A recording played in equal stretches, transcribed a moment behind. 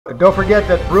Don't forget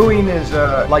that brewing is,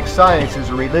 like science, is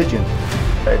a religion.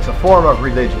 It's a form of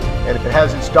religion, and it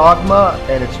has its dogma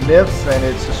and its myths and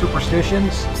its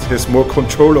superstitions. It has more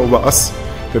control over us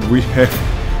than we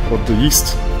have on the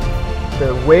yeast.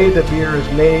 The way the beer is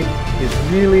made is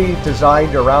really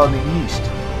designed around the yeast.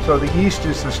 So the yeast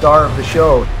is the star of the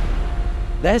show.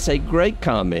 That's a great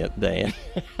comment, Dan.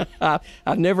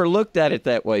 I've never looked at it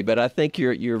that way, but I think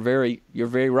you're very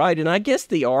right. And I guess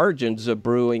the origins of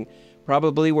brewing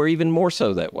probably were even more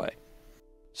so that way.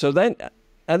 So then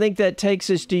I think that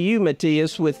takes us to you,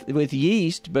 Mattias, with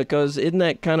yeast, because isn't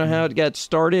that kind of how it got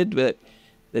started?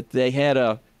 That they had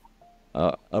a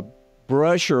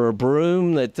brush or a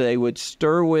broom that they would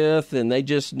stir with, and they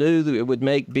just knew that it would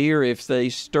make beer if they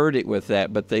stirred it with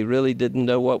that, but they really didn't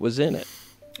know what was in it.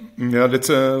 Yeah, that's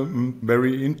a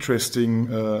very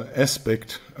interesting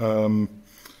aspect.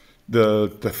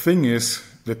 The thing is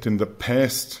that in the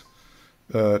past,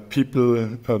 people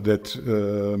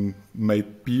that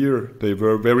made beer, they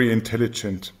were very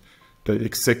intelligent. They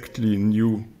exactly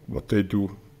knew what they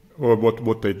do or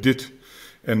what they did,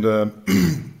 and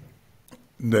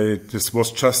this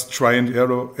was just try and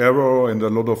error and a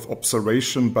lot of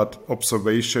observation, but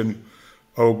observation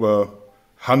over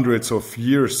hundreds of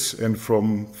years and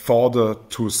from father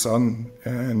to son.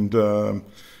 And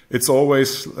it's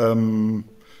always,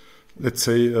 let's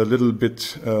say, a little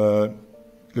bit,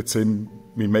 let's say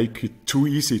we make it too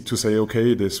easy to say,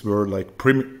 okay, these were like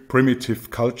primitive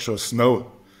cultures. No,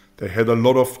 they had a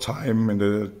lot of time and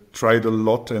they tried a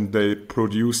lot and they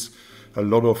produced a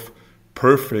lot of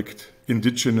perfect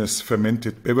indigenous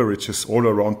fermented beverages all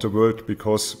around the world,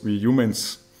 because we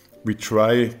humans, we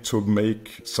try to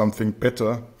make something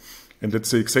better. And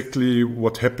that's exactly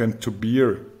what happened to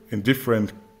beer in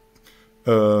different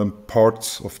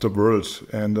parts of the world.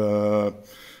 And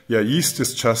yeah, yeast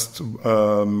is just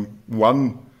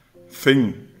one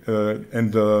thing.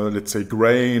 And let's say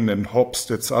grain and hops,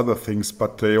 that's other things.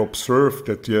 But they observed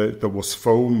that there was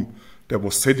foam, there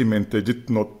was sediment. They did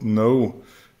not know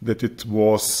that it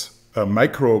was a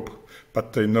microbe,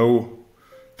 but they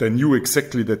knew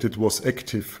exactly that it was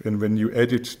active. And when you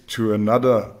add it to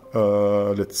another,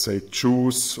 let's say,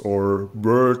 juice or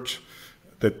wort,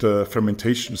 that the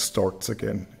fermentation starts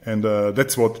again. And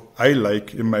that's what I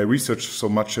like in my research so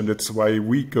much. And that's why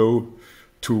we go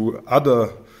to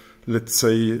other, let's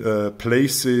say,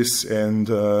 places and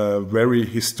very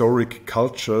historic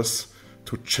cultures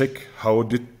to check how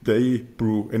did they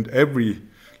brew. And every,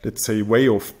 let's say, way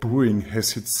of brewing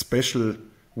has its special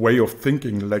way of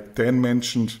thinking. Like Dan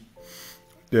mentioned,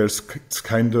 it's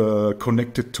kind of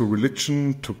connected to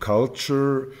religion, to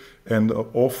culture, and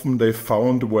often they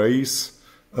found ways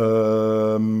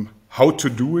how to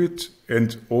do it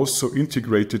and also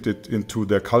integrated it into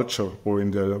their culture or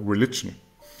in their religion.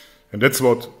 And that's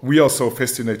what we are so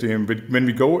fascinating. And when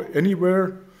we go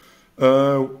anywhere,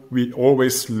 we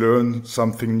always learn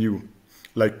something new.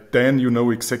 Like Dan, you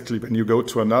know exactly when you go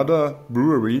to another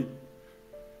brewery,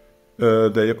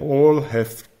 they all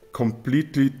have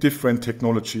completely different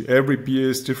technology. Every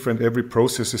beer is different, every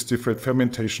process is different,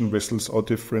 fermentation vessels are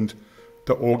different,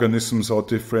 the organisms are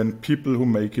different, people who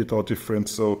make it are different.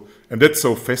 So, and that's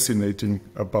so fascinating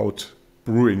about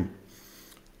brewing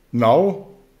now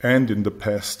and in the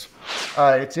past.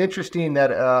 It's interesting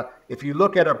that if you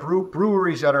look at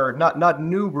breweries that are not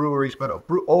new breweries, but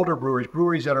older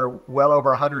breweries that are well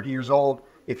over 100 years old,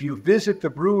 if you visit the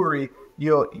brewery,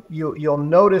 you'll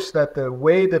notice that the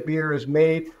way the beer is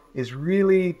made is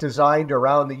really designed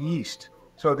around the yeast.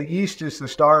 So the yeast is the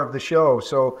star of the show.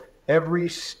 So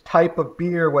every type of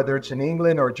beer, whether it's in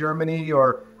England or Germany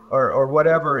or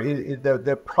whatever,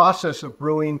 the process of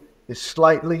brewing is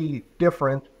slightly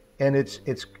different, and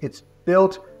it's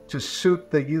built to suit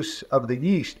the use of the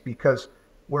yeast, because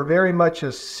we're very much a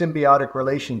symbiotic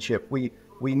relationship. We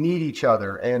need each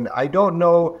other. And I don't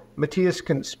know, Mattias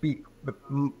can speak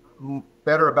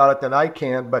better about it than I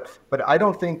can, but I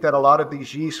don't think that a lot of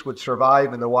these yeasts would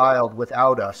survive in the wild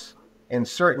without us. And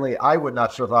certainly I would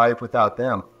not survive without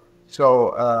them.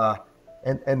 So,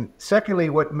 and secondly,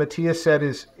 what Mattias said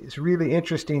is really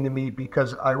interesting to me,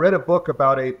 because I read a book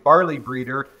about a barley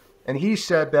breeder, and he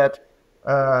said that,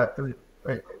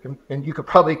 and you could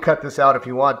probably cut this out if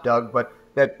you want, Doug, but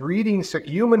that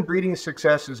human breeding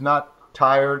success is not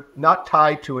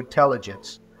tied to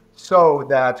intelligence. So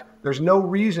that there's no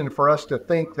reason for us to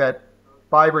think that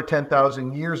 5,000 or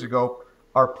 10,000 years ago,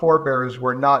 our forebears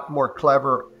were not more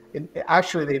clever.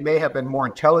 Actually, they may have been more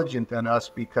intelligent than us,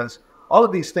 because all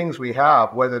of these things we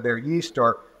have, whether they're yeast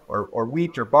or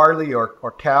wheat or barley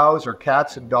or cows or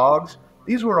cats and dogs,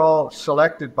 these were all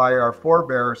selected by our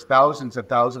forebears thousands and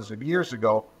thousands of years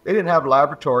ago. They didn't have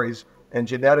laboratories and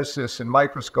geneticists and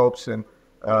microscopes and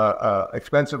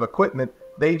expensive equipment.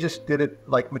 They just did it,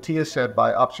 like Mattias said,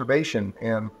 by observation,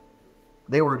 and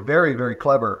they were very, very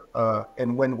clever.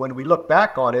 And when we look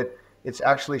back on it, it's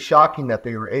actually shocking that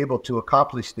they were able to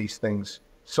accomplish these things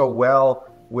so well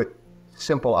with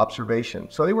simple observation.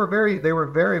 So they were very,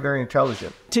 very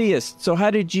intelligent. Mattias, so how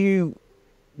did you,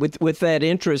 with that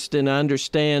interest, and I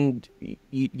understand,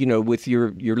 you know, with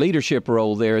your leadership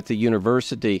role there at the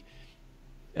university,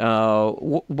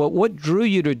 what drew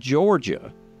you to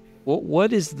Georgia?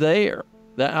 What is there?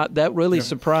 That really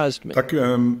surprised me.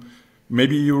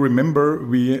 Maybe you remember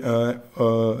we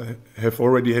have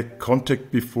already had contact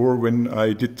before when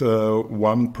I did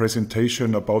one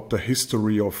presentation about the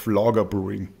history of lager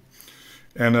brewing.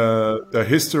 And the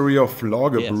history of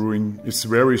lager brewing is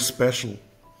very special.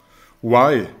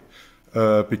 Why?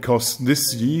 Because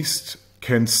this yeast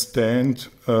can stand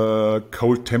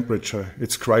cold temperature.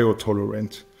 It's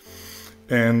cryotolerant.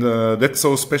 And that's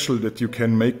so special that you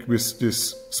can make with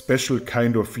this special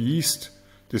kind of yeast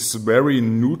this very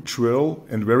neutral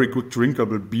and very good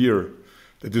drinkable beer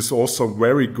that is also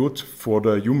very good for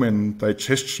the human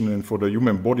digestion and for the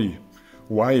human body.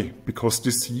 Why? Because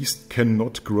this yeast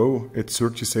cannot grow at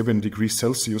 37 degrees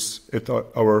Celsius at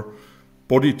our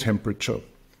body temperature.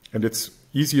 And it's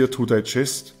easier to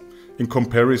digest in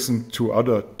comparison to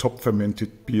other top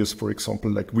fermented beers, for example,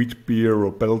 like wheat beer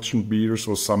or Belgian beers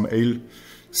or some ale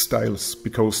styles,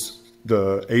 because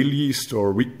the ale yeast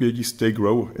or wheat beer yeast, they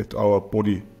grow at our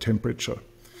body temperature.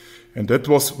 And that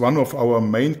was one of our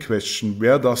main questions.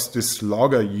 Where does this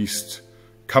lager yeast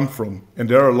come from? And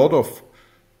there are a lot of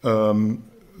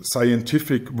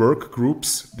scientific work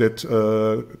groups that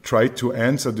try to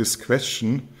answer this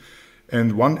question.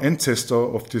 And one ancestor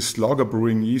of this lager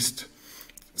brewing yeast,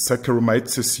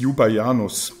 Saccharomyces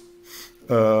bayanus,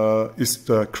 is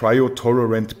the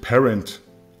cryotolerant parent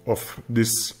of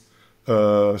this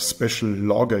special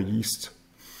lager yeast.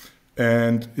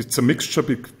 And it's a mixture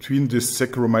between this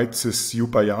Saccharomyces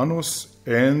bayanus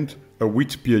and a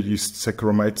wheat beer yeast,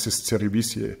 Saccharomyces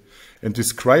cerevisiae. And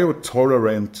this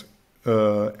cryotolerant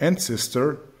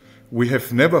ancestor we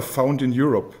have never found in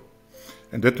Europe.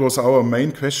 And that was our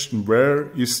main question.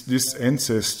 Where is this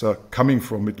ancestor coming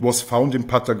from? It was found in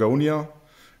Patagonia.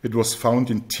 It was found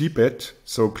in Tibet,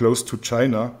 so close to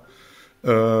China,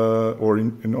 or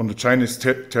on the Chinese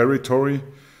territory.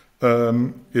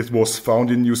 It was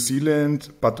found in New Zealand,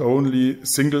 but only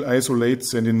single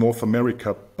isolates, and in North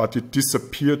America. But it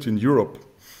disappeared in Europe.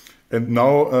 And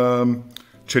now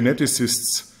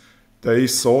geneticists, they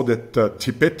saw that the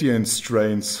Tibetan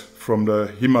strains from the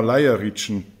Himalaya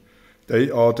region, they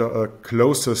are the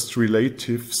closest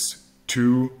relatives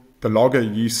to the lager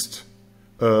yeast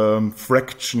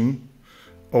fraction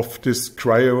of this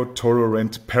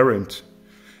cryotolerant parent.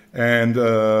 And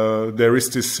there is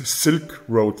this Silk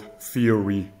Road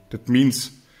theory. That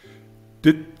means,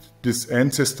 did this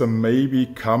ancestor maybe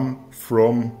come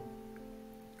from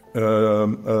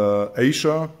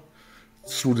Asia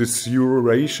through this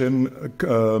Eurasian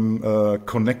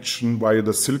connection via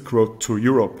the Silk Road to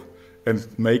Europe, and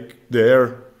make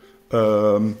their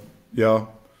a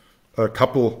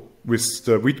couple with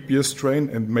the wheat beer strain,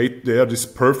 and made there this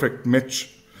perfect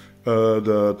match,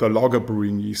 the lager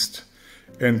brewing yeast.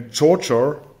 And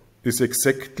Georgia is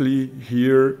exactly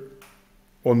here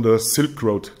on the Silk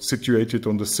Road, situated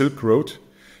on the Silk Road.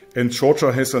 And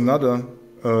Georgia has another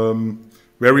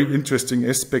very interesting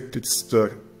aspect. It's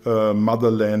the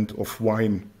motherland of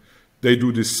wine. They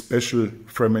do this special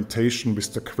fermentation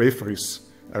with the quefris,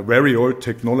 a very old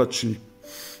technology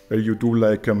where you do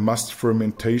like a must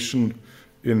fermentation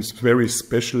in very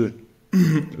special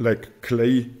like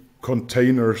clay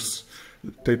containers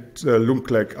that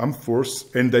look like amphors,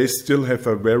 and they still have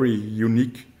a very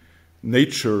unique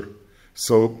nature.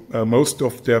 So most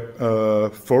of their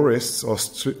forests are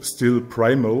still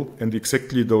primal, and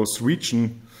exactly those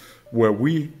regions where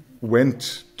we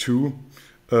went to,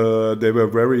 they were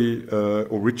very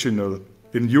original.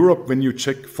 In Europe, when you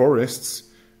check forests,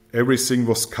 everything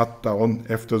was cut down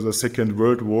after the Second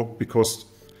World War because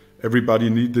everybody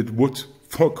needed wood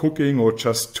for cooking or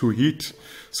just to heat.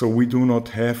 So we do not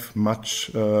have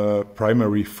much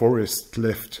primary forest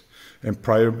left and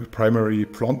primary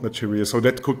plant material. So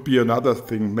that could be another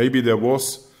thing. Maybe there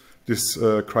was this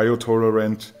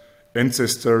cryotolerant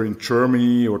ancestor in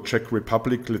Germany or Czech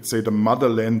Republic, let's say the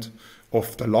motherland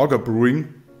of the lager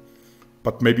brewing,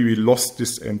 but maybe we lost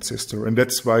this ancestor, and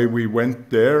that's why we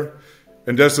went there.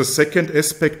 And there's a second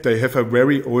aspect. They have a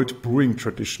very old brewing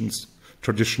tradition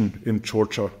in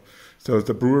Georgia. So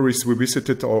the breweries we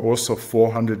visited are also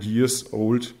 400 years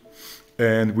old,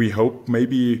 And we hope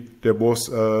maybe there was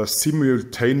a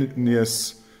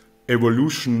simultaneous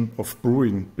evolution of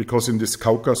brewing, because in this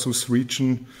Caucasus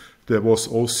region, there was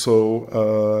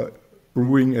also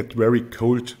brewing at very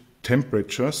cold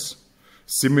temperatures,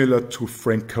 similar to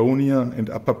Franconia and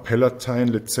Upper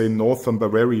Palatine, let's say northern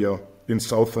Bavaria in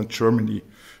southern Germany,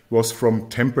 was from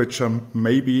temperature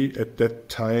maybe at that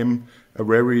time a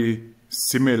very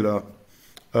similar,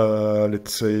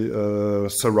 let's say,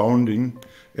 surrounding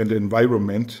and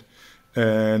environment.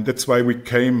 And that's why we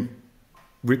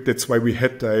that's why we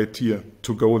had the idea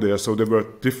to go there. So there were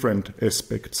different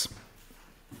aspects.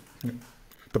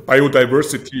 The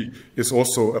biodiversity is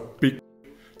also a big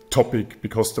topic,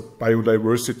 because the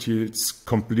biodiversity is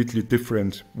completely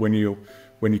different when you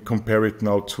compare it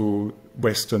now to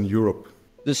Western Europe.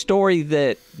 The story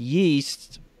that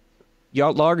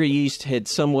lager yeast had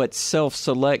somewhat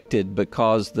self-selected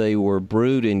because they were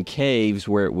brewed in caves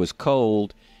where it was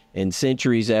cold, and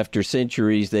centuries after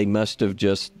centuries they must have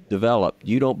just developed.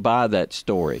 You don't buy that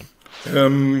story.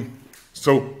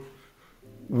 So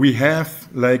we have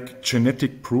like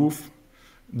genetic proof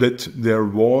that there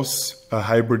was a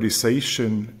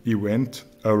hybridization event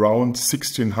around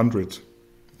 1600.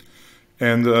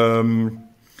 And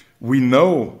we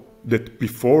know that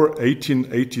before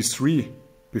 1883,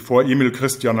 before Emil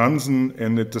Christian Hansen,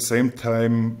 and at the same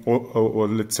time, or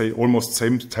let's say almost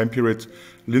same time period,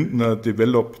 Lindner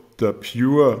developed the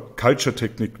pure culture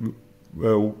technique.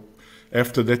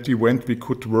 After that event, we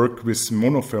could work with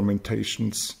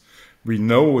monofermentations. We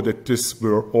know that these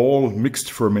were all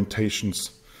mixed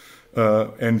fermentations.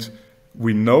 And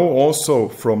we know also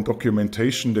from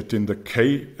documentation that in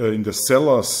the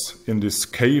cellars, in these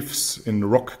caves, in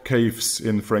rock caves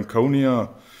in Franconia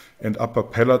and Upper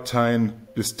Palatine,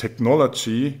 this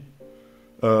technology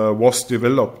was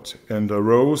developed and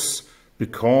arose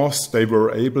because they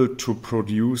were able to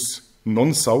produce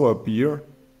non-sour beer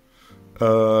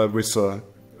with a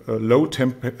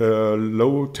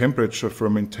low temperature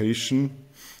fermentation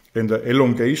and the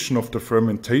elongation of the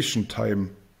fermentation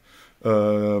time.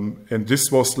 And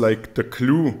this was like the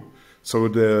clue. So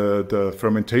the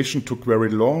fermentation took very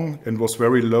long and was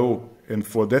very low. And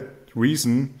for that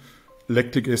reason,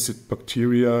 lactic acid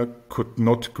bacteria could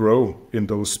not grow in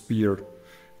those beer.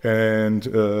 And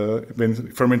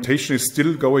when fermentation is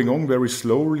still going on very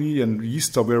slowly and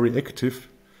yeast are very active,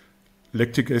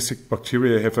 lactic acid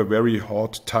bacteria have a very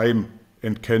hard time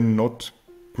and cannot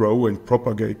grow and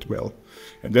propagate well.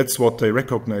 And that's what they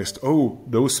recognized. Oh,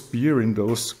 those beer in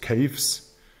those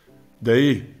caves,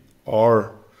 they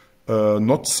are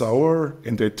not sour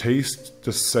and they taste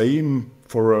the same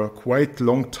for a quite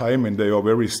long time and they are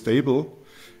very stable.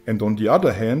 And on the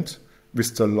other hand,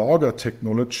 with the lager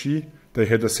technology, they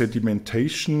had a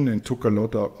sedimentation and took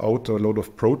out a lot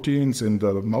of proteins, and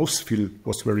the mouthfeel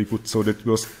was very good. So that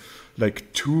was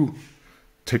like two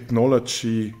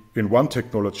technology in one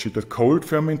technology, the cold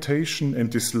fermentation and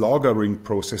this lagering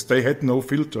process. They had no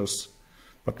filters,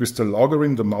 but with the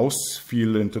lagering, the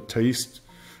mouthfeel and the taste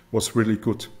was really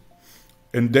good.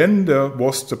 And then there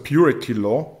was the purity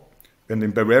law, and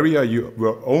in Bavaria you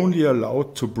were only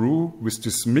allowed to brew with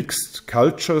these mixed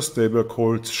cultures. They were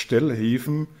called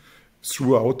Stellhefen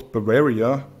throughout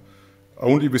Bavaria,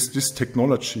 only with this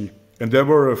technology. And there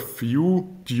were a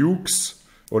few dukes,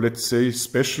 or let's say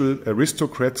special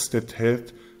aristocrats, that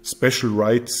had special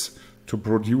rights to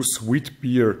produce wheat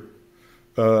beer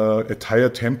at higher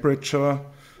temperature.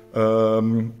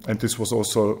 And this was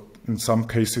also in some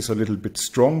cases a little bit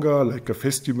stronger, like a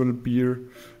festival beer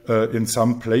in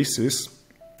some places.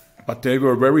 But they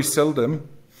were very seldom.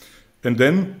 And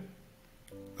then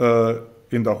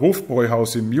in the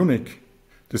Hofbräuhaus in Munich,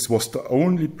 this was the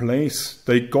only place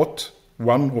they got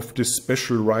one of these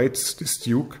special rights, this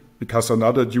duke, because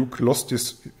another duke lost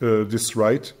this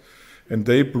right, and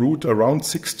they brewed around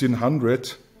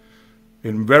 1600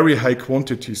 in very high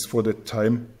quantities for that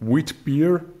time, wheat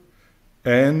beer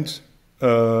and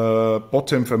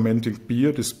bottom fermenting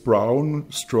beer, this brown,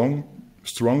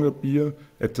 stronger beer,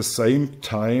 at the same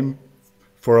time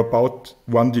for about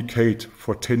 1 decade,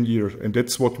 for 10 years. And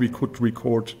that's what we could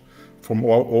record from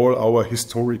all our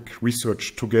historic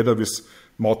research together with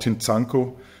Martin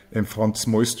Zanko and Franz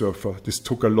Meusdorfer. This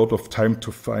took a lot of time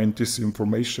to find this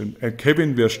information. And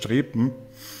Kevin Verstrepen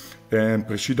and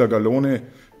Brigida Gallone,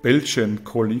 Belgian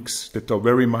colleagues that are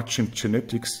very much in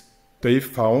genetics, they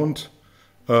found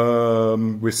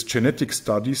with genetic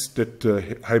studies that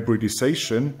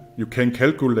hybridization, you can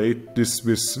calculate this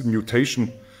with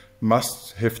mutation,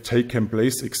 must have taken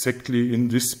place exactly in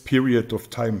this period of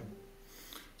time.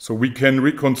 So we can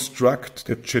reconstruct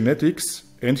the genetics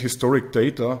and historic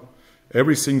data,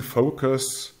 everything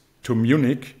focus to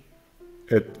Munich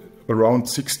at around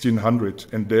 1600.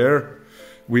 And there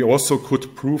we also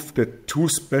could prove that 2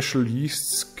 special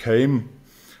yeasts came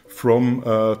from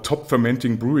top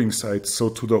fermenting brewing sites. So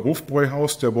to the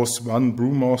Hofbräuhaus, there was one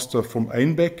brewmaster from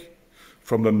Einbeck,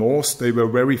 from the north. They were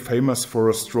very famous for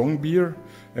a strong beer,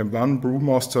 and one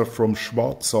brewmaster from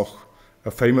Schwarzach,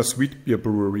 a famous wheat beer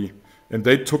brewery. And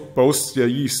they took both their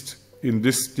yeast in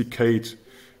this decade.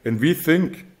 And we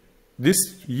think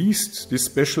this yeast, this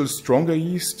special stronger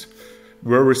yeast,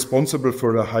 were responsible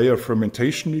for the higher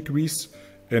fermentation degrees,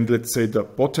 and let's say the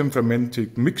bottom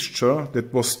fermented mixture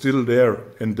that was still there,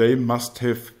 and they must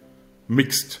have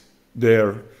mixed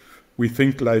there. We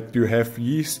think like you have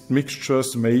yeast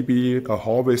mixtures, maybe a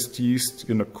harvest yeast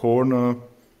in a corner,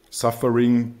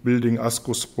 suffering, building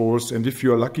ascospores, and if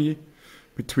you are lucky,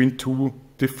 between 2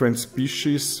 different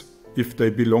species, if they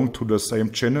belong to the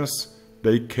same genus,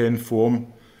 they can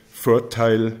form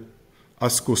fertile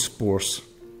ascospores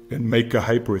and make a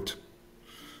hybrid.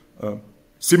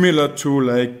 Similar to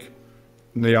like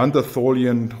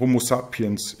Neanderthalian Homo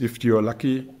sapiens, if you are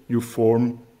lucky, you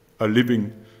form a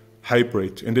living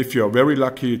hybrid. And if you are very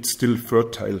lucky, it's still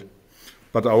fertile.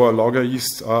 But our lager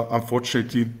yeasts are,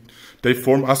 unfortunately, they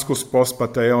form ascospores,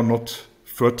 but they are not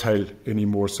fertile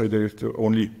anymore. So they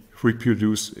only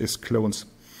reproduce as clones.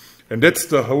 And that's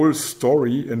the whole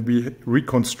story. And we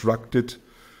reconstructed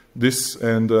this.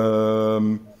 And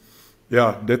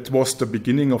that was the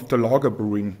beginning of the lager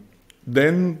brewing.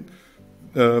 Then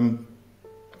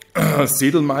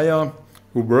Sedelmeier,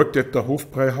 who worked at the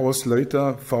Hofbräuhaus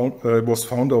later, was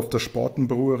founder of the Spaten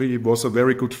Brewery, was a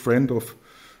very good friend of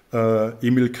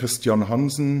Emil Christian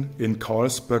Hansen in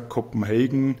Carlsberg,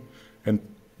 Copenhagen, and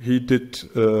he did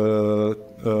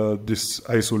this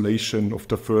isolation of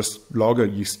the first lager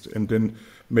yeast and then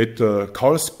made the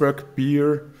Carlsberg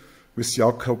beer with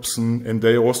Jacobsen, and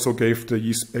they also gave the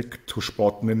yeast back to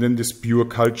Spaten, and then this pure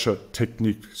culture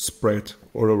technique spread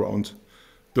all around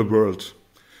the world.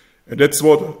 And that's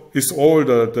what is all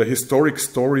the historic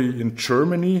story in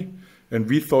Germany. And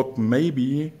we thought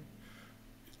maybe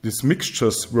these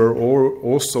mixtures were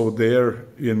also there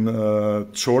in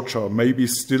Georgia. Maybe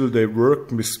still they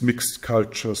work with mixed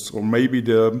cultures, or maybe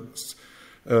they're,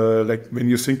 like when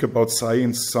you think about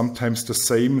science, sometimes the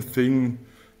same thing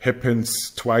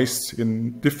happens twice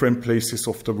in different places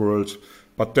of the world.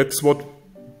 But that's what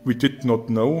we did not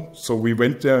know. So we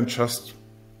went there and just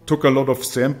took a lot of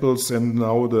samples, and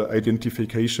now the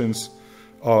identifications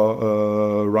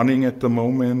are running at the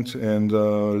moment, and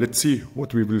let's see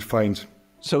what we will find.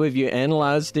 So have you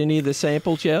analyzed any of the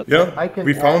samples yet? Yeah,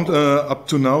 we found, up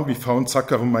to now, we found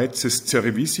Saccharomyces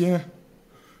cerevisiae,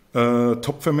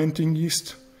 top fermenting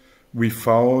yeast. We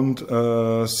found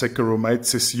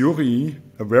Saccharomyces urei,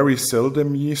 a very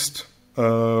seldom yeast.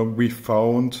 We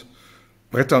found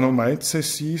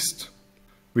Bretanomyces yeast.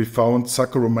 We found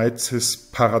Saccharomyces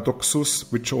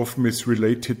paradoxus, which often is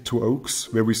related to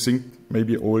oaks, where we think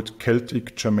maybe old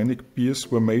Celtic Germanic beers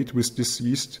were made with this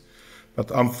yeast. But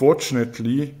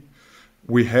unfortunately,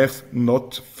 we have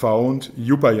not found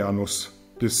bayanus,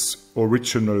 this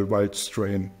original wild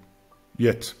strain,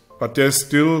 yet. But there's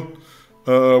still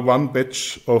one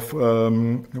batch of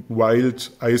wild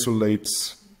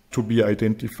isolates to be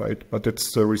identified, but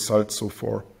that's the result so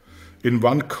far. In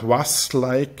one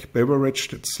kvass-like beverage,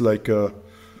 that's like a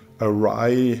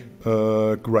rye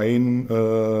grain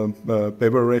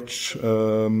beverage,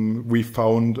 we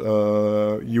found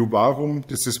Juvarum.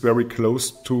 This is very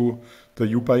close to the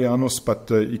Eubayanus, but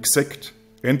the exact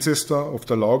ancestor of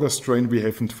the lager strain we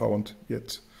haven't found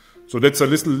yet. So that's a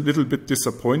little bit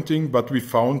disappointing, but we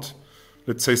found,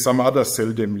 let's say, some other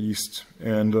seldom yeast.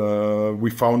 And we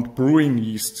found brewing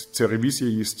yeast,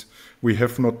 cerevisiae yeast. We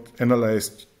have not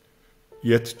analyzed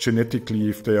yet genetically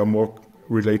if they are more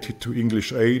related to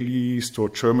English ale yeast or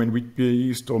German wheat beer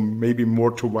yeast, or maybe more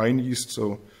to wine yeast.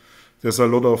 So there's a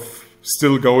lot of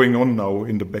still going on now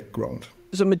in the background.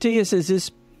 So Mattias, is this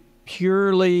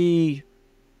purely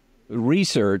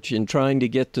research in trying to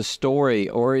get the story,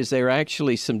 or is there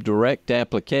actually some direct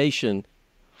application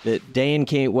that Dan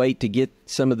can't wait to get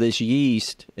some of this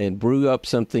yeast and brew up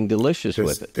something delicious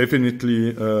with it?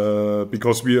 Definitely,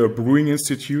 because we are a brewing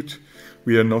institute.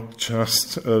 We are not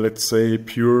just, let's say,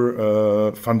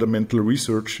 pure fundamental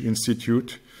research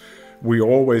institute. We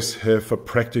always have a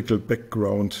practical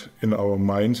background in our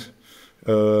mind.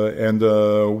 And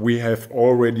we have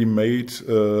already made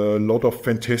a lot of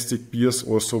fantastic beers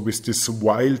also with this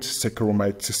wild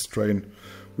Saccharomyces strain.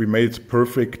 We made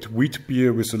perfect wheat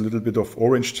beer with a little bit of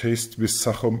orange taste with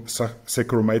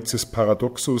Saccharomyces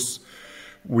paradoxus.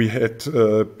 We had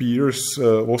beers,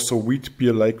 also wheat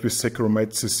beer like with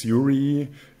Saccharomyces urei,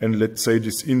 and let's say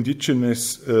these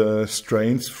indigenous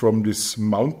strains from these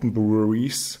mountain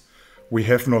breweries. We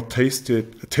have not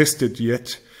tested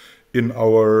yet in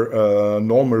our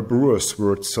normal brewers'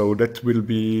 world, so that will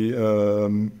be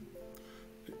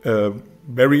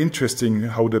very interesting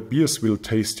how the beers will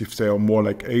taste, if they are more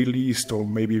like ale yeast or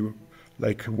maybe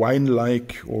like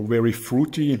wine-like or very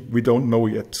fruity. We don't know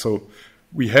yet. So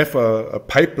we have a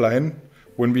pipeline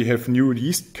when we have new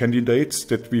yeast candidates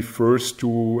that we first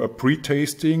do a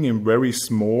pre-tasting in very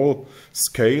small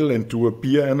scale and do a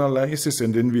beer analysis,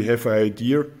 and then we have an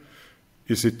idea,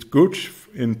 is it good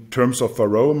in terms of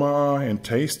aroma and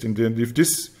taste? And then if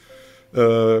this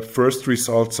first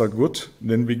results are good,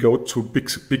 then we go to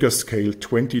bigger scale,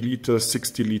 20 liter,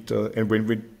 60 liter. And when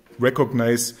we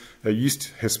recognize a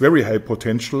yeast has very high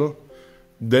potential,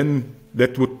 then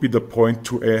that would be the point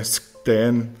to ask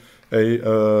Dan,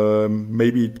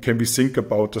 maybe can we think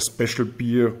about a special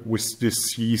beer with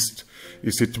this yeast?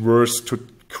 Is it worth to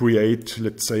create,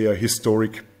 let's say, a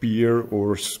historic beer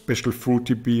or special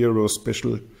fruity beer or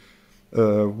special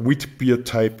wheat beer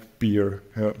type beer?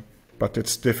 Yeah. But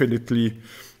it's definitely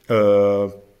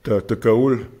the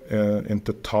goal and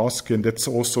the task, and that's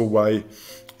also why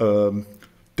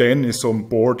Dan is on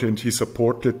board and he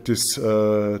supported this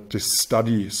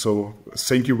study. So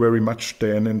thank you very much,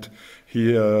 Dan. And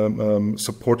he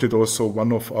supported also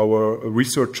one of our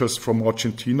researchers from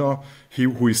Argentina,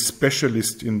 who is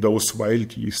specialist in those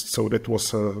wild yeast. So that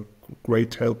was a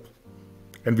great help.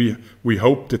 And we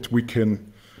hope that we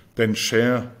can then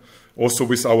share also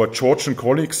with our Georgian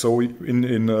colleagues. So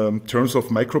in terms of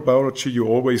microbiology, you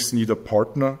always need a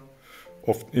partner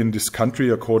in this country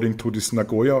according to this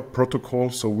Nagoya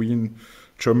protocol. So we in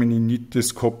Germany need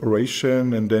this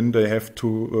cooperation, and then they have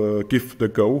to give the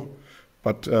go.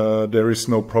 But there is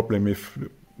no problem if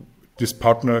this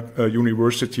partner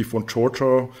university from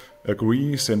Georgia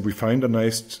agrees and we find a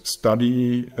nice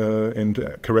study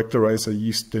and characterize a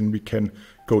yeast, then we can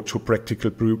go to practical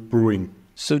brewing.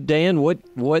 So Dan,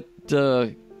 what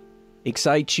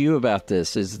excites you about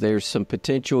this? Is there some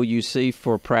potential you see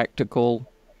for practical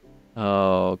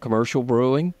commercial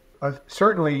brewing?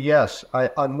 Certainly, yes.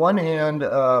 On one hand,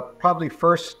 probably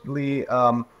firstly,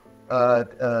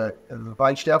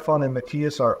 Weihenstephaner and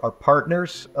Mattias are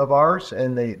partners of ours,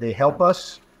 and they help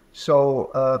us.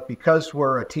 So because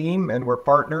we're a team and we're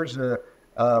partners,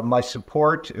 my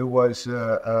support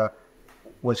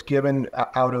was given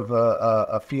out of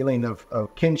a feeling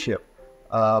of kinship.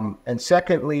 And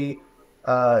secondly,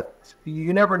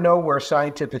 you never know where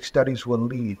scientific studies will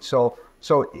lead. So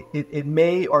it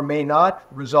may or may not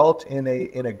result in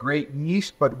a great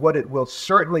yeast, but what it will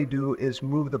certainly do is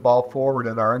move the ball forward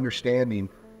in our understanding.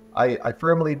 I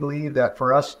firmly believe that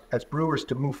for us as brewers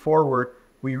to move forward,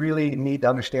 we really need to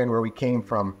understand where we came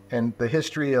from. And the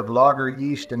history of lager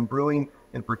yeast and brewing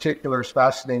in particular is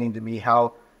fascinating to me,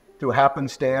 how through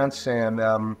happenstance and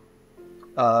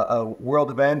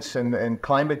world events and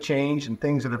climate change and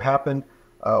things that have happened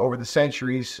over the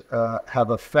centuries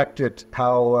have affected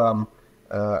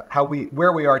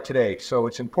where we are today. So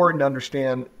it's important to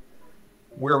understand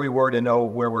where we were to know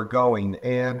where we're going.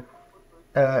 And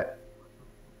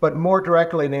but more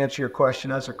directly, to answer your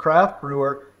question, as a craft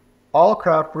brewer, all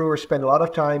craft brewers spend a lot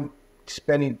of time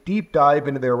spending deep dive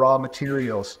into their raw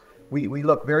materials. We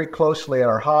look very closely at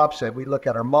our hops, and we look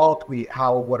at our malt,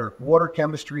 what our water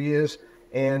chemistry is,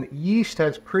 and yeast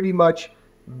has pretty much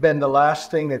been the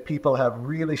last thing that people have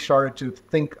really started to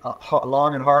think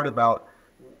long and hard about.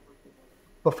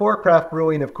 Before craft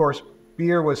brewing, of course,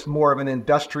 beer was more of an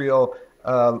industrial,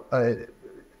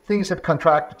 things had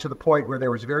contracted to the point where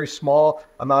there was a very small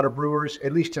amount of brewers,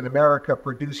 at least in America,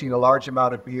 producing a large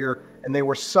amount of beer, and they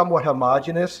were somewhat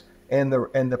homogeneous, and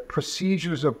the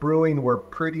procedures of brewing were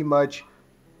pretty much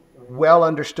well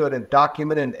understood and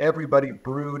documented, and everybody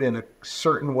brewed in a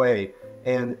certain way.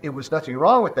 And it was nothing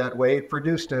wrong with that way. It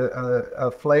produced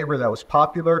a flavor that was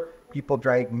popular. People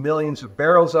drank millions of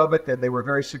barrels of it, and they were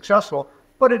very successful.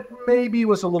 But it maybe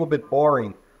was a little bit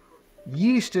boring.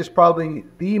 Yeast is probably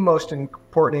the most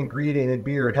important ingredient in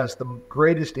beer. It has the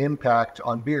greatest impact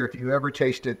on beer. If you ever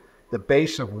tasted the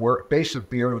base of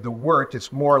beer, the wort,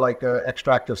 it's more like an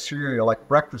extract of cereal, like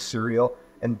breakfast cereal.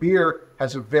 And beer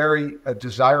has a very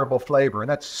desirable flavor, and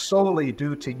that's solely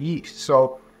due to yeast.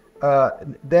 So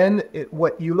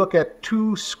what you look at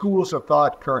two schools of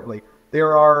thought currently.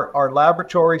 There are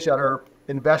laboratories that are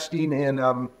investing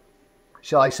in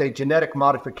shall I say, genetic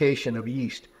modification of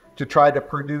yeast to try to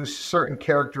produce certain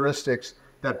characteristics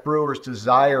that brewers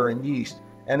desire in yeast.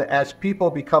 And as people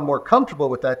become more comfortable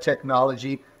with that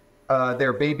technology,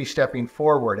 they're baby stepping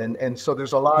forward. And so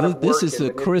there's a lot of work. This is the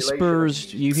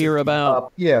CRISPRs you hear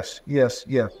about? Yes.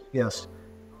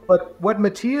 But what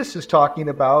Mattias is talking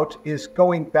about is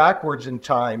going backwards in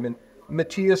time. And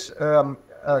Mattias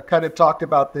kind of talked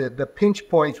about the pinch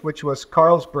points, which was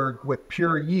Carlsberg with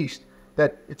pure yeast,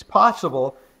 that it's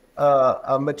possible.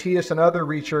 Mattias and other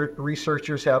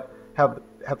researchers have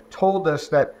told us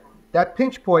that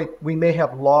pinch point, we may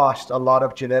have lost a lot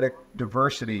of genetic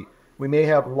diversity. We may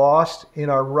have lost in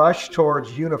our rush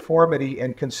towards uniformity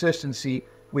and consistency.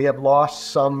 We have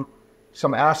lost some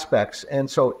aspects. And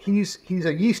so he's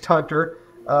a yeast hunter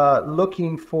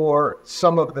looking for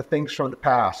some of the things from the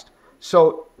past.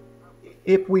 So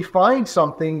if we find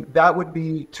something, that would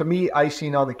be, to me,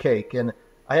 icing on the cake. And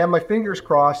I have my fingers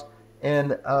crossed,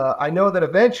 and I know that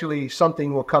eventually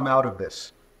something will come out of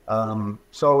this.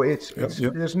 So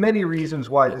there's many reasons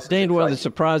why this. Dan, one of the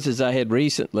surprises I had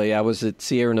recently, I was at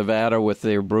Sierra Nevada with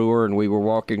their brewer, and we were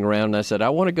walking around, and I said, I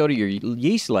want to go to your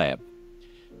yeast lab,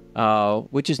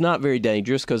 which is not very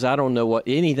dangerous because I don't know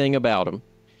anything about them.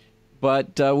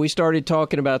 But we started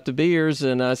talking about the beers,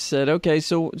 and I said, okay,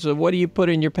 so what do you put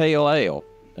in your pale ale?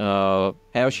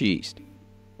 House yeast.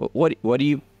 What do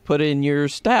you put in your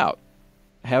stout?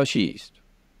 House yeast.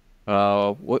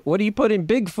 What do you put in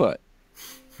Bigfoot?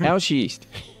 House yeast.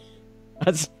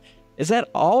 Is that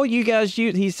all you guys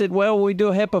use? He said, well, we do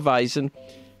a Hefeweizen.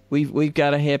 We've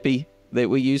got a Hefe that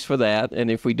we use for that, and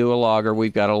if we do a lager,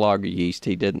 we've got a lager yeast.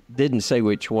 He didn't say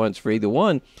which ones for either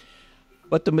one,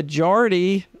 but the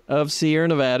majority of Sierra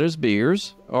Nevada's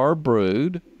beers are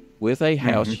brewed with a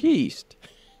house yeast.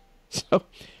 So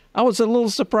I was a little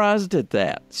surprised at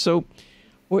that. So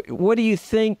what do you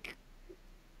think,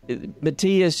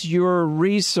 Mattias, your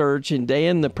research, and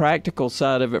Dan, the practical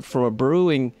side of it from a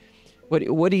brewing,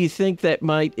 what do you think that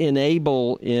might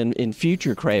enable in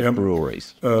future craft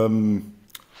breweries?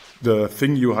 The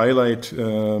thing you highlight,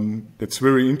 that's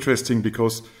very interesting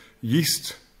because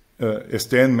yeast, as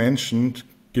Dan mentioned,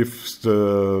 gives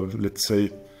let's say,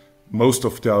 most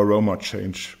of the aroma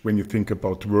change when you think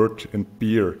about wort and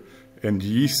beer. And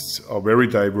yeasts are very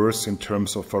diverse in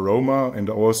terms of aroma and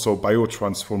also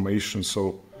biotransformation,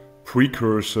 so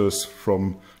precursors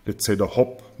from, let's say, the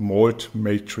hop malt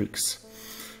matrix.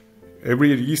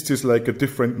 Every yeast is like a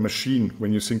different machine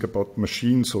when you think about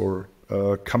machines or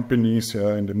companies,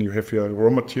 and then you have your raw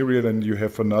material and you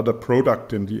have another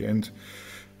product in the end.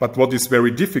 But what is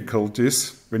very difficult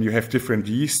is when you have different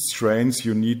yeast strains,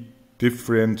 you need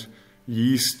different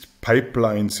yeast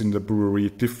pipelines in the brewery,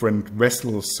 different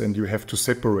vessels, and you have to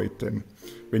separate them.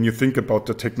 When you think about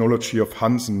the technology of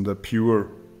Hansen, the pure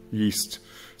yeast.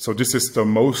 So this is the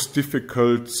most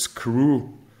difficult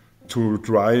screw to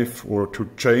drive or to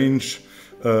change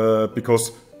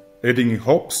because adding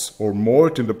hops or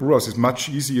malt in the brewhouse is much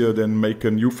easier than make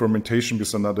a new fermentation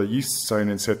with another yeast strain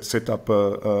and set up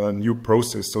a new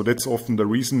process. So that's often the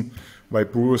reason why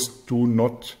brewers do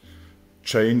not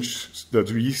change the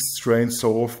yeast strains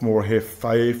so often or have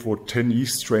 5 or 10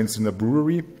 yeast strains in a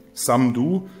brewery. Some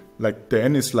do, like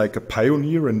Dan is like a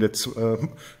pioneer, and that's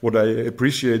what I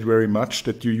appreciate very much,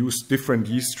 that you use different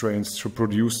yeast strains to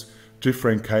produce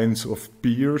different kinds of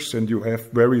beers, and you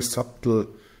have very subtle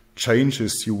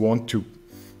changes you want to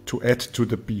add to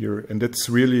the beer. And that's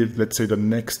really, let's say, the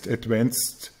next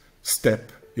advanced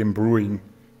step in brewing.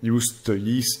 Use the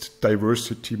yeast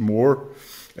diversity more.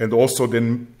 And also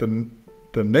then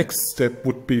the next step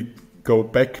would be go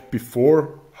back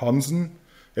before Hansen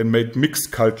and make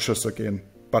mixed cultures again.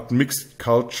 But mixed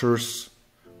cultures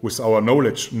with our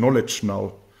knowledge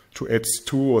now, to add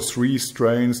 2 or 3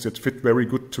 strains that fit very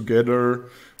good together,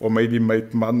 or maybe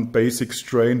make one basic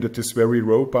strain that is very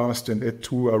robust and add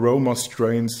 2 aroma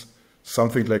strains,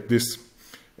 something like this.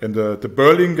 And the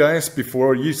Berlin guys,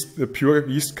 before the pure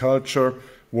yeast culture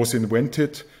was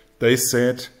invented, they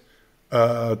said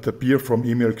the beer from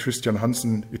Emil Christian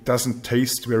Hansen, it doesn't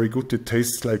taste very good, it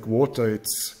tastes like water,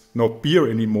 it's not beer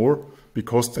anymore,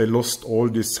 because they lost all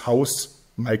these house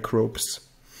microbes.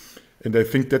 And I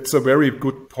think that's a very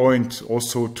good point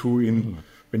also too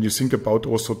when you think about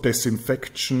also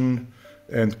disinfection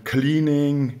and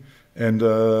cleaning and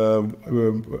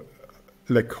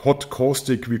like hot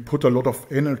caustic, we put a lot of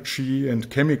energy and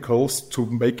chemicals to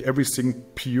make everything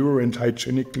pure and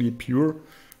hygienically pure.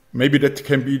 Maybe that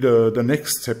can be the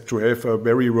next step, to have a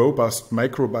very robust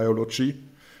microbiology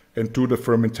and do the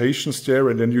fermentations there,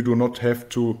 and then you do not have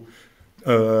to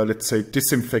let's say,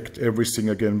 disinfect everything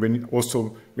again.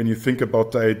 When you think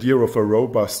about the idea of a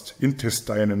robust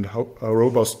intestine and a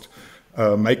robust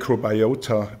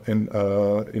microbiota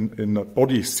in a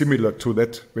body similar to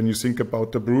that, when you think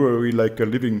about the brewery like a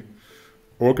living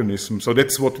organism. So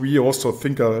that's what we also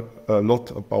think a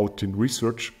lot about in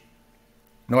research.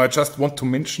 Now, I just want to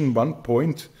mention one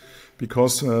point,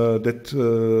 because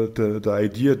the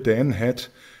idea Dan had,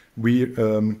 we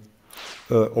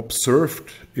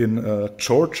observed in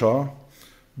Georgia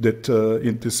that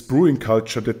in this brewing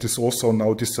culture that is also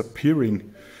now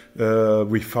disappearing.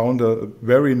 We found a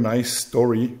very nice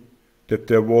story that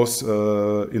there was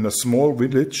in a small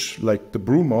village, like the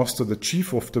brewmaster, the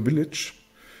chief of the village,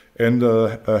 and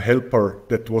a helper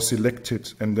that was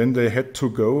elected. And then they had to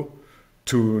go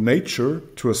to nature,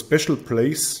 to a special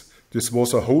place. This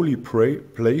was a holy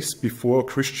place before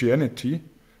Christianity,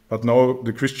 but now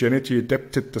the Christianity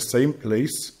adapted the same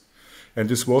place. And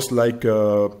this was like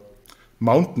a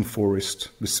mountain forest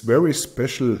with very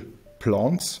special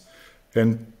plants.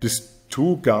 And these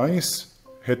two guys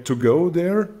had to go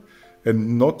there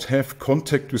and not have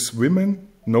contact with women,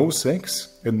 no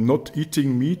sex, and not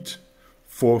eating meat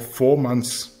for 4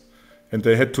 months. And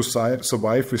they had to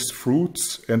survive with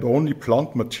fruits and only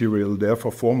plant material there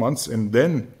for 4 months. And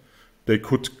then they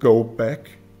could go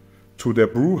back to their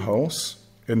brew house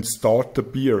and start the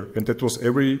beer. And that was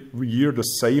every year the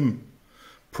same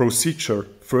procedure.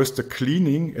 First a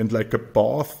cleaning and like a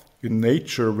bath in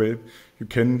nature, where you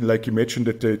can like imagine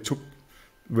that they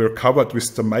were covered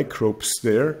with the microbes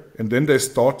there. And then they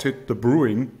started the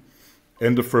brewing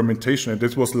and the fermentation. And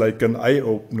this was like an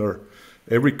eye-opener.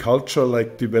 Every culture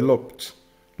like developed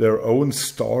their own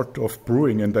start of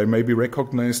brewing, and I maybe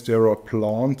recognize there are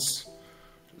plants,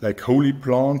 like holy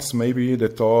plants maybe,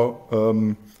 that are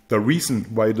the reason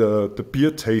why the beer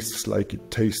tastes like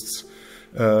it tastes.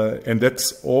 And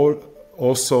that's all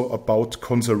also about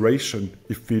conservation.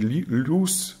 If we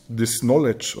lose this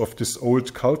knowledge of this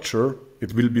old culture,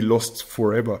 it will be lost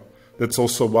forever. That's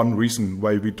also one reason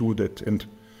why we do that. And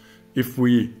if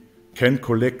we can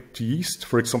collect yeast.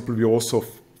 For example, we also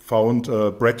found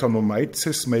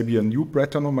Bretanomyces, maybe a new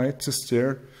Bretanomyces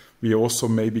there. We also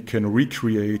maybe can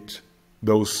recreate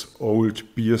those old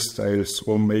beer styles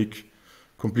or make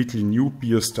completely new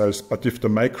beer styles. But if the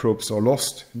microbes are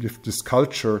lost, if this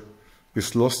culture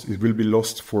is lost, it will be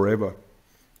lost forever.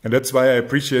 And that's why I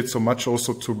appreciate so much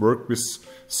also to work with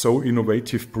so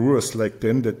innovative brewers like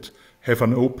them that have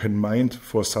an open mind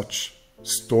for such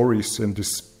stories and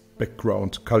this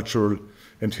background, cultural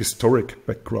and historic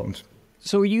background.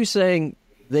 So are you saying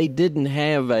they didn't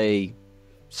have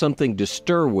something to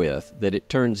stir with, that it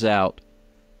turns out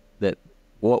that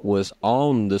what was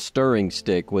on the stirring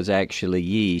stick was actually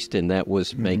yeast, and that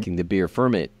was making the beer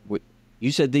ferment?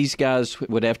 You said these guys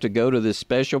would have to go to this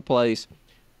special place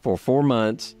for 4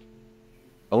 months,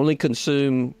 only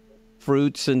consume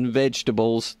fruits and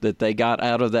vegetables that they got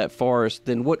out of that forest.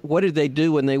 Then what did they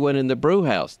do when they went in the brew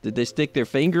house? Did they stick their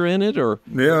finger in it, or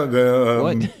yeah?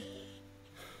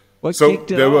 What so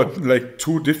kicked it there off? were like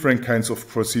 2 different kinds of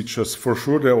procedures. For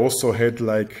sure, they also had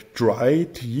like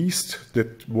dried yeast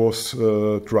that was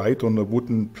dried on a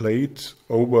wooden plate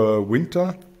over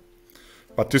winter.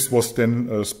 But this was then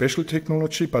a special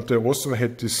technology. But they also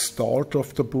had this start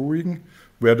of the brewing,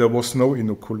 where there was no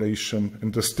inoculation,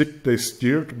 and the stick they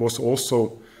steered was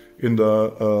also in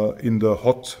the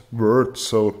hot wort.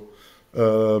 So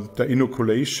the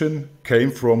inoculation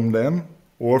came from them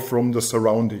or from the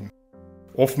surrounding.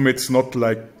 Often it's not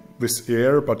like with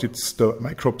air, but it's the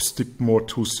microbes stick more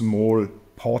to small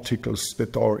particles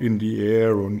that are in the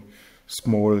air, and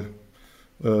small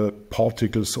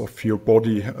particles of your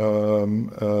body.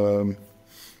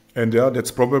 And yeah,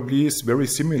 that's probably is very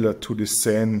similar to the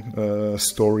Seine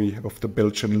story of the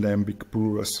Belgian lambic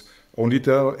brewers. Only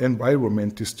the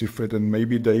environment is different, and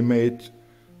maybe they made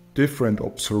different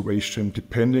observation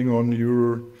depending on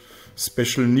your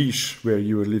special niche where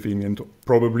you are living. And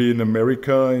probably in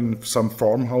America, in some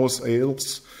farmhouse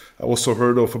ales, I also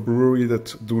heard of a brewery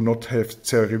that do not have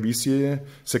cerevisiae,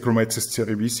 Saccharomyces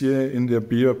cerevisiae in their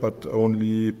beer, but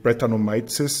only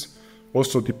Bretanomyces.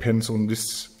 Also depends on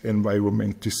this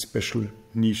environment, this special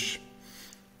niche.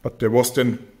 But there was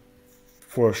then,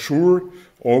 for sure,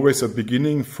 always a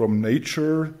beginning from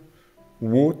nature,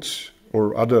 wood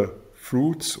or other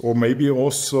fruits, or maybe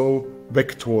also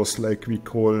vectors, like we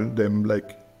call them,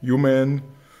 like human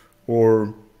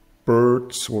or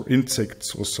birds or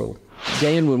insects or so.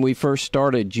 Dan, when we first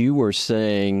started, you were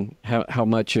saying how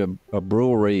much a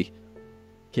brewery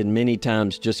can many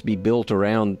times just be built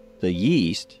around the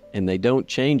yeast, and they don't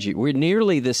change it. We're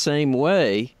nearly the same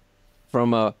way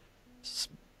from a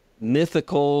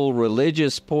mythical,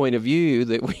 religious point of view,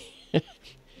 that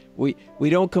we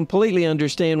don't completely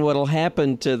understand what will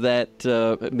happen to that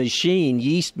machine,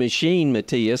 yeast machine,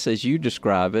 Mattias, as you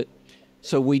describe it.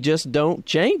 So we just don't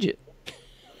change it.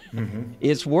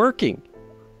 It's working.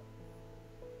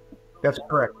 That's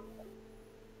correct.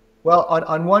 Well,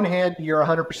 on one hand, you're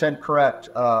 100% correct.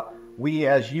 We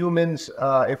as humans,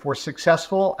 if we're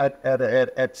successful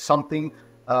at something,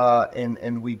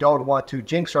 and we don't want to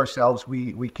jinx ourselves,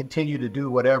 we continue to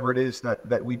do whatever it is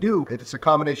that we do. It's a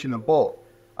combination of both.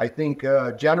 I think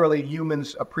generally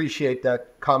humans appreciate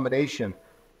that combination.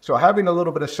 So having a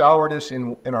little bit of sourness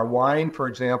in our wine, for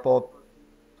example,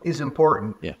 is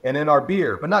important. Yeah. And in our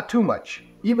beer, but not too much.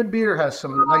 Even beer has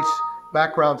some nice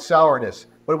background sourness,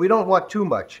 but we don't want too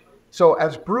much. So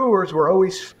as brewers, we're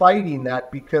always fighting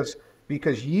that because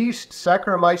yeast,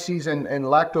 Saccharomyces, and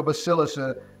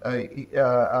lactobacillus,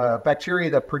 bacteria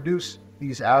that produce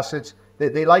these acids,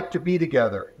 they like to be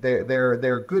together.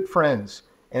 They're good friends,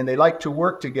 and they like to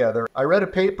work together. I read a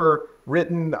paper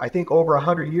written, I think, over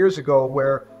 100 years ago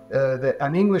where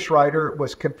an English writer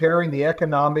was comparing the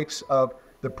economics of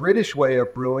the British way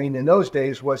of brewing in those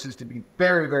days was to be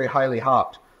very, very highly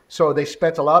hopped. So they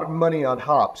spent a lot of money on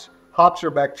hops. Hops are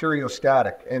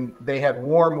bacteriostatic, and they had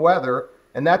warm weather,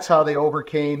 and that's how they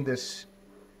overcame this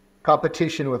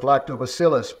competition with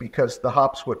lactobacillus, because the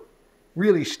hops would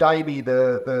really stymie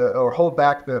or hold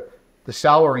back the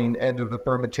souring end of the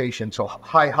fermentation. So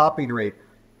high hopping rate.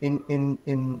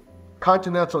 In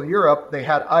continental Europe, they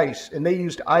had ice, and they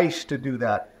used ice to do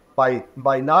that by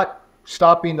not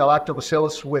stopping the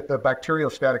lactobacillus with the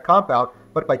bacteriostatic compound,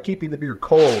 but by keeping the beer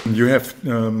cold. You have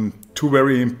two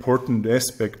very important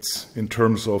aspects in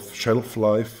terms of shelf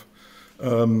life.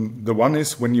 The one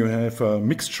is when you have a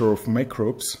mixture of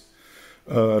microbes,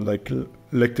 like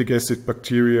lactic acid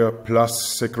bacteria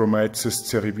plus Saccharomyces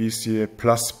cerevisiae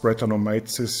plus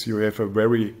Bretanomyces, you have a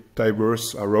very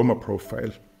diverse aroma profile.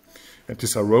 And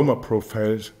this aroma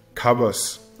profile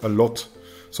covers a lot.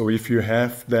 So if you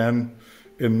have then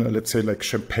in, let's say, like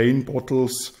champagne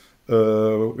bottles,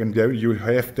 and there you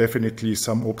have definitely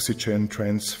some oxygen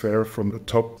transfer from the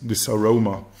top, this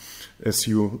aroma, as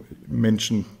you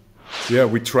mentioned. Yeah,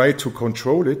 we try to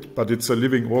control it, but it's a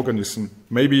living organism.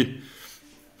 Maybe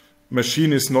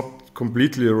machine is not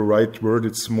completely the right word.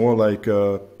 It's more like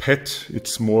a pet.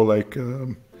 It's more like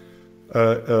a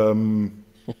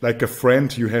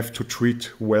friend you have to treat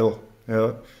well.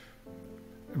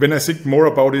 When I think more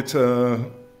about it,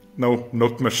 no,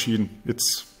 not machine.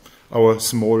 It's our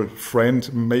small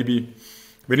friend. Maybe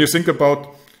when you think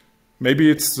about, maybe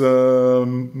it's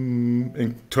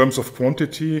in terms of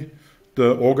quantity,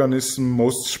 the organism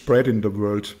most spread in the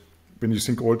world. When you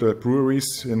think all the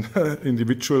breweries and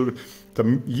individual,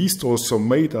 the yeast also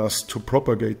made us to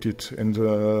propagate it, and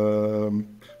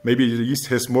maybe the yeast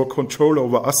has more control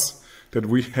over us than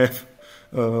we have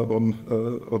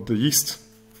on the yeast.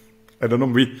 I don't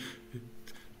know.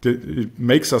 It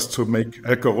makes us to make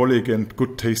alcoholic and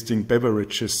good tasting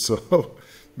beverages. So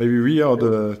maybe we are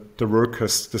the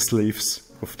workers, the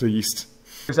slaves of the yeast.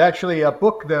 There's actually a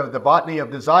book, The Botany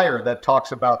of Desire, that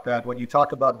talks about that. When you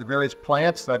talk about the various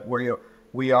plants that we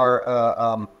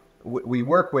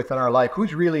work with in our life,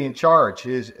 who's really in charge?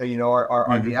 Are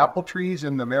the apple trees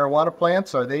and the marijuana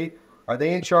plants, are they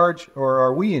in charge, or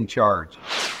are we in charge?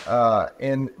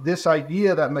 And this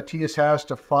idea that Mattias has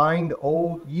to find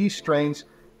old yeast strains,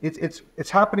 it's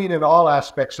happening in all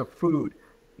aspects of food.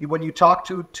 When you talk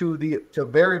to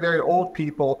very, very old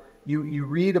people, you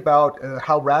read about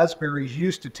how raspberries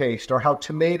used to taste, or how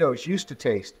tomatoes used to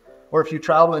taste. Or if you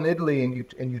travel in Italy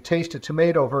and you taste a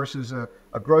tomato versus a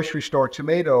grocery store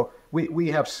tomato, we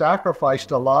have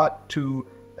sacrificed a lot to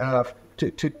have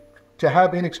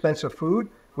inexpensive food,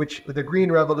 which the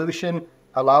Green Revolution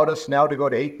allowed us now to go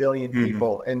to 8 billion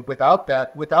people. And without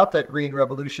that Green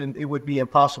Revolution, it would be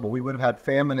impossible. We would have had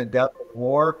famine and death and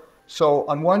war. So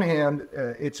on one hand,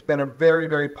 it's been a very,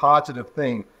 very positive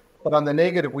thing. But on the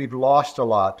negative, we've lost a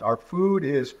lot. Our food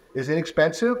is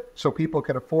inexpensive, so people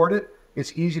can afford it.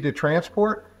 It's easy to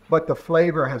transport, but the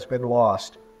flavor has been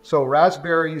lost. So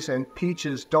raspberries and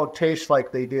peaches don't taste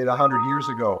like they did 100 years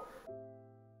ago.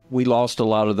 We lost a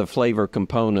lot of the flavor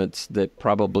components that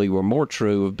probably were more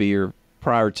true of beer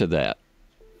prior to that.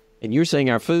 And you're saying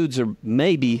our foods are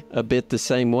maybe a bit the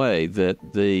same way, that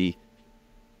the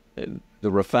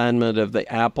refinement of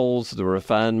the apples, the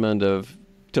refinement of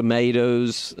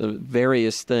tomatoes,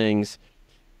 various things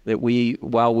that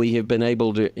while we have been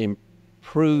able to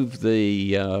improve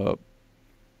the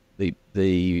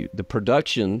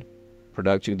production,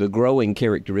 the growing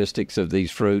characteristics of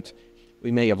these fruits,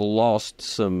 we may have lost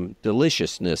some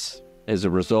deliciousness as a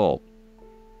result.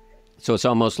 So it's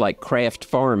almost like craft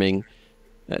farming,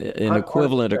 an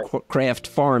equivalent of craft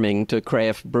farming to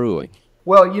craft brewing.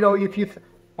 Well,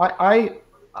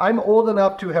 I'm old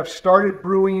enough to have started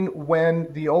brewing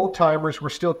when the old timers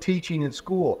were still teaching in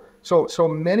school. So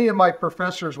many of my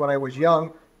professors when I was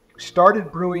young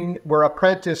started brewing, were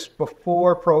apprenticed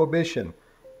before Prohibition.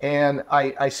 And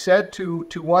I said to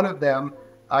one of them,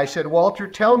 I said, Walter,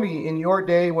 tell me, in your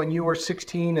day when you were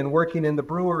 16 and working in the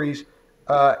breweries,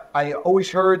 I always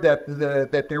heard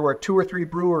that there were 2 or 3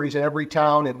 breweries in every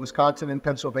town in Wisconsin and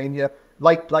Pennsylvania,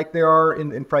 like there are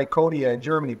in Franconia in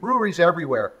Germany, breweries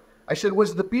everywhere. I said,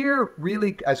 was the beer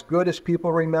really as good as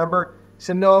people remember? He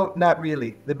said, no, not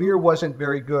really. The beer wasn't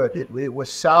very good. It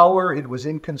was sour, it was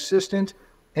inconsistent,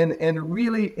 and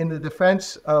really, in the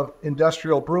defense of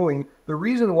industrial brewing, the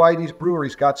reason why these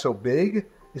breweries got so big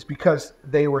is because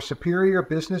they were superior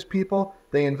business people.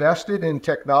 They invested in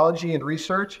technology and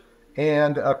research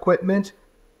and equipment,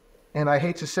 and I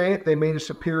hate to say it, they made a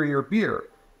superior beer.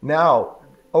 Now,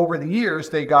 over the years,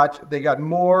 they got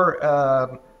more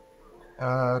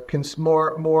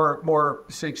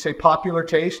say popular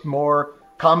taste, more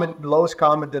lowest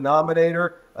common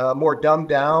denominator, more dumbed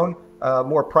down,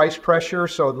 more price pressure,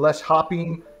 so less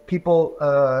hopping. People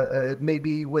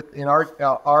maybe in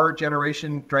our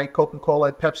generation drank Coca-Cola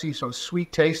and Pepsi, so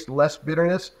sweet taste, less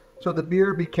bitterness. So the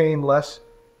beer became less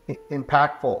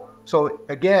impactful. So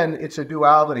again, it's a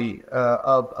duality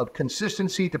of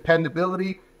consistency,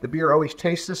 dependability. The beer always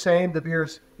tastes the same. The beer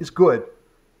is good,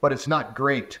 but it's not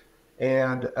great.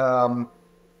 And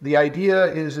the idea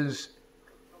is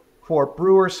for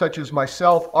brewers such as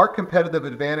myself, our competitive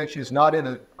advantage is not in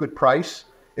a good price.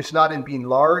 It's not in being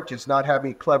large. It's not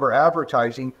having clever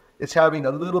advertising. It's having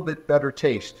a little bit better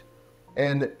taste.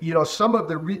 And some of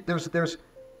there's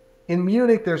in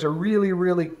Munich, there's a really,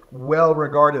 really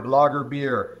well-regarded lager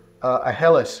beer, a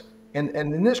Helles. And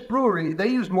in this brewery, they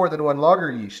use more than one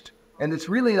lager yeast. And it's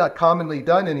really not commonly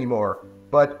done anymore.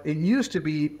 But it used to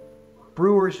be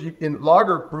brewers in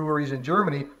lager breweries in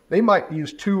Germany, they might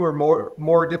use 2 or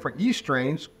more different yeast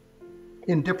strains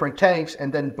in different tanks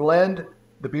and then blend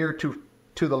the beer to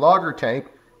the lager tank,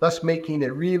 thus making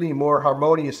it really more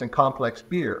harmonious and complex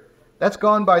beer. That's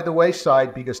gone by the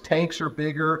wayside because tanks are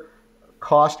bigger,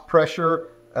 cost pressure.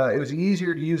 It was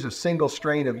easier to use a single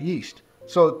strain of yeast.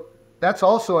 So that's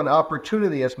also an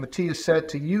opportunity, as Mattias said,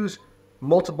 to use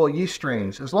multiple yeast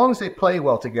strains, as long as they play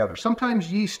well together.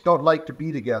 Sometimes yeast don't like to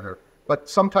be together, but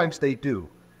sometimes they do.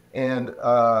 And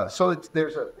so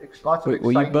there's lots of exciting.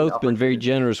 Well, you've both been very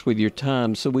generous with your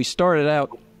time. So we started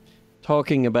out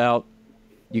talking about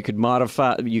you could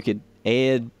modify, you could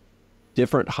add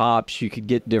different hops, you could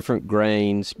get different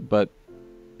grains, but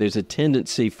there's a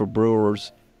tendency for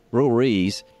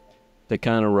breweries to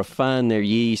kind of refine their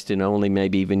yeast and only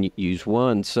maybe even use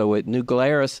one. So at New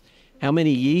Glarus, how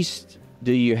many yeast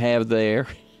do you have there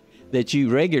that you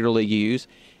regularly use?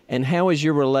 And how has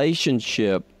your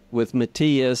relationship with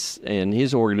Mattias and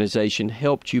his organization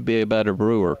helped you be a better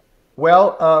brewer?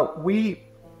 Well, we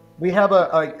have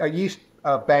a yeast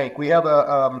bank. We have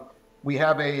a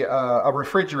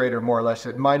refrigerator, more or less,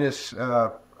 at minus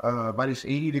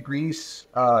 80 degrees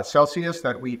Celsius,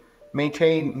 that we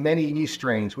maintain many yeast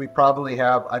strains. We probably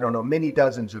have, I don't know, many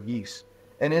dozens of yeast.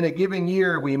 And in a given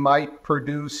year, we might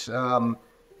produce,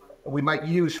 we might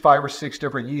use 5 or 6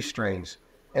 different yeast strains.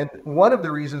 And one of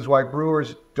the reasons why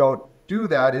brewers don't do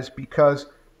that is because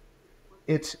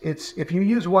it's if you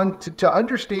use one to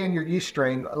understand your yeast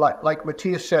strain, like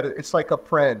Mattias said, it's like a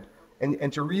friend.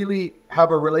 And to really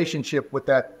have a relationship with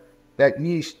that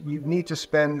yeast, you need to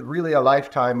spend really a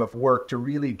lifetime of work to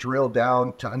really drill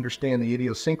down to understand the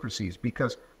idiosyncrasies,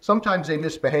 because sometimes they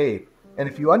misbehave. And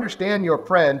if you understand your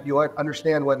friend, you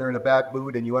understand when they're in a bad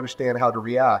mood and you understand how to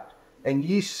react. And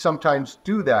yeast sometimes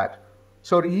do that.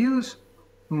 So to use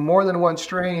more than one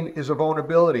strain is a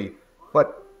vulnerability.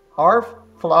 But our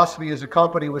philosophy as a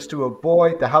company was to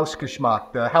avoid the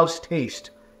Hausgeschmack, the house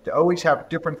taste, to always have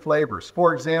different flavors.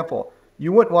 For example,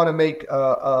 you wouldn't want to make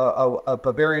a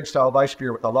Bavarian-style Weiss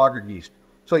beer with a lager yeast.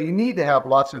 So you need to have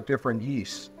lots of different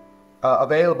yeasts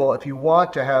available if you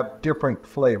want to have different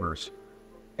flavors.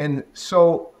 And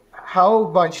so how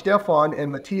Weihenstephaner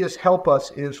and Mattias help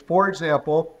us is, for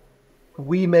example,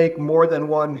 we make more than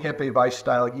one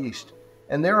Hefeweiss-style yeast.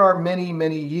 And there are many,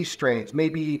 many yeast strains,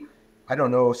 maybe, I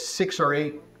don't know, 6 or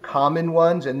 8 common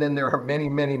ones, and then there are many,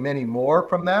 many, many more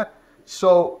from that.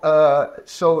 So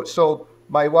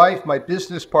my wife, my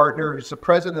business partner, who's the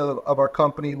president of our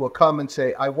company, will come and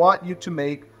say, I want you to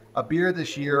make a beer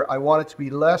this year. I want it to be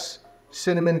less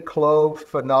cinnamon, clove,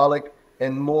 phenolic,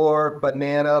 and more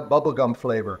banana bubblegum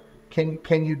flavor.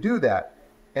 Can you do that?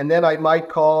 And then I might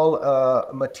call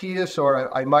Mattias,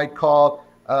 or I might call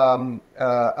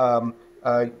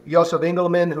Josef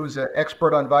Engelmann, who's an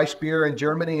expert on Weiss beer in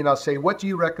Germany, and I'll say, what do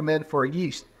you recommend for a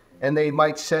yeast? And they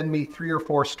might send me 3 or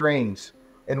 4 strains,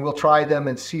 and we'll try them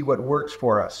and see what works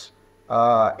for us.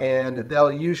 And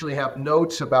they'll usually have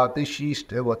notes about this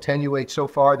yeast. It will attenuate so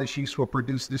far. This yeast will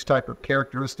produce this type of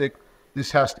characteristic.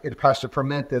 It has to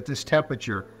ferment at this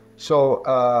temperature.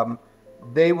 So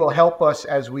they will help us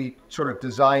as we sort of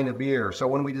design a beer. So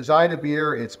when we design a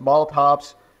beer, it's malt,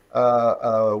 hops,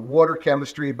 water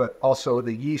chemistry, but also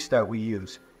the yeast that we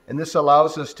use. And this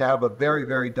allows us to have a very,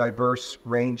 very diverse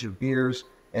range of beers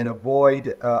and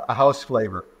avoid a house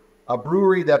flavor. A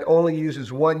brewery that only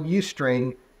uses one yeast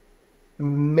strain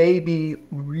may be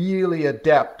really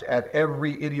adept at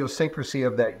every idiosyncrasy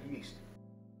of that yeast.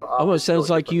 Almost sounds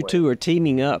like you two are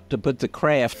teaming up to put the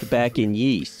craft back in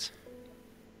yeast.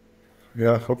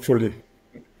 Yeah, hopefully.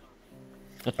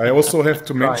 I also have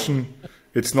to mention,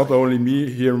 it's not only me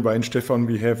here in Weihenstephaner,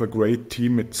 we have a great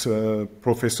team. It's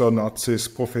Professor Nazis,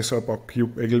 Professor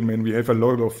Egelman. We have a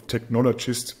lot of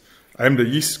technologists. I'm the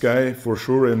yeast guy for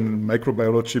sure in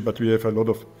microbiology, but we have a lot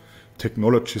of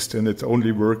technologists, and it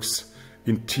only works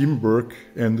in teamwork.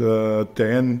 And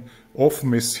Dan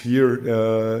often is here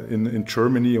in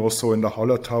Germany, also in the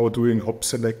Hallertau, doing hop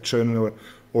selection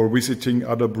or visiting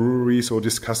other breweries or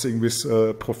discussing with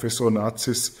Professor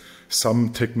Nazis some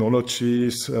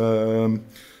technologies, it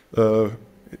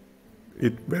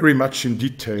very much in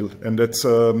detail. And that's,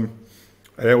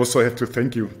 I also have to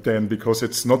thank you, Dan, because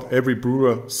it's not every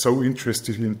brewer so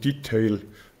interested in detail.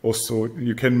 Also,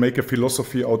 you can make a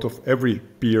philosophy out of every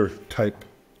beer type.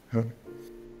 Huh?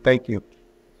 Thank you.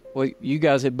 Well, you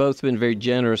guys have both been very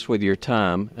generous with your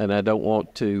time, and I don't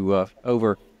want to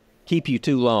keep you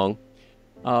too long.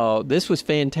 This was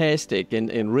fantastic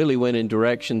and really went in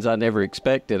directions I never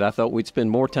expected. I thought we'd spend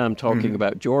more time talking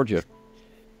about Georgia,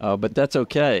 but that's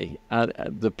okay.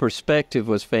 The perspective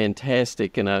was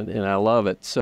fantastic, and I love it. So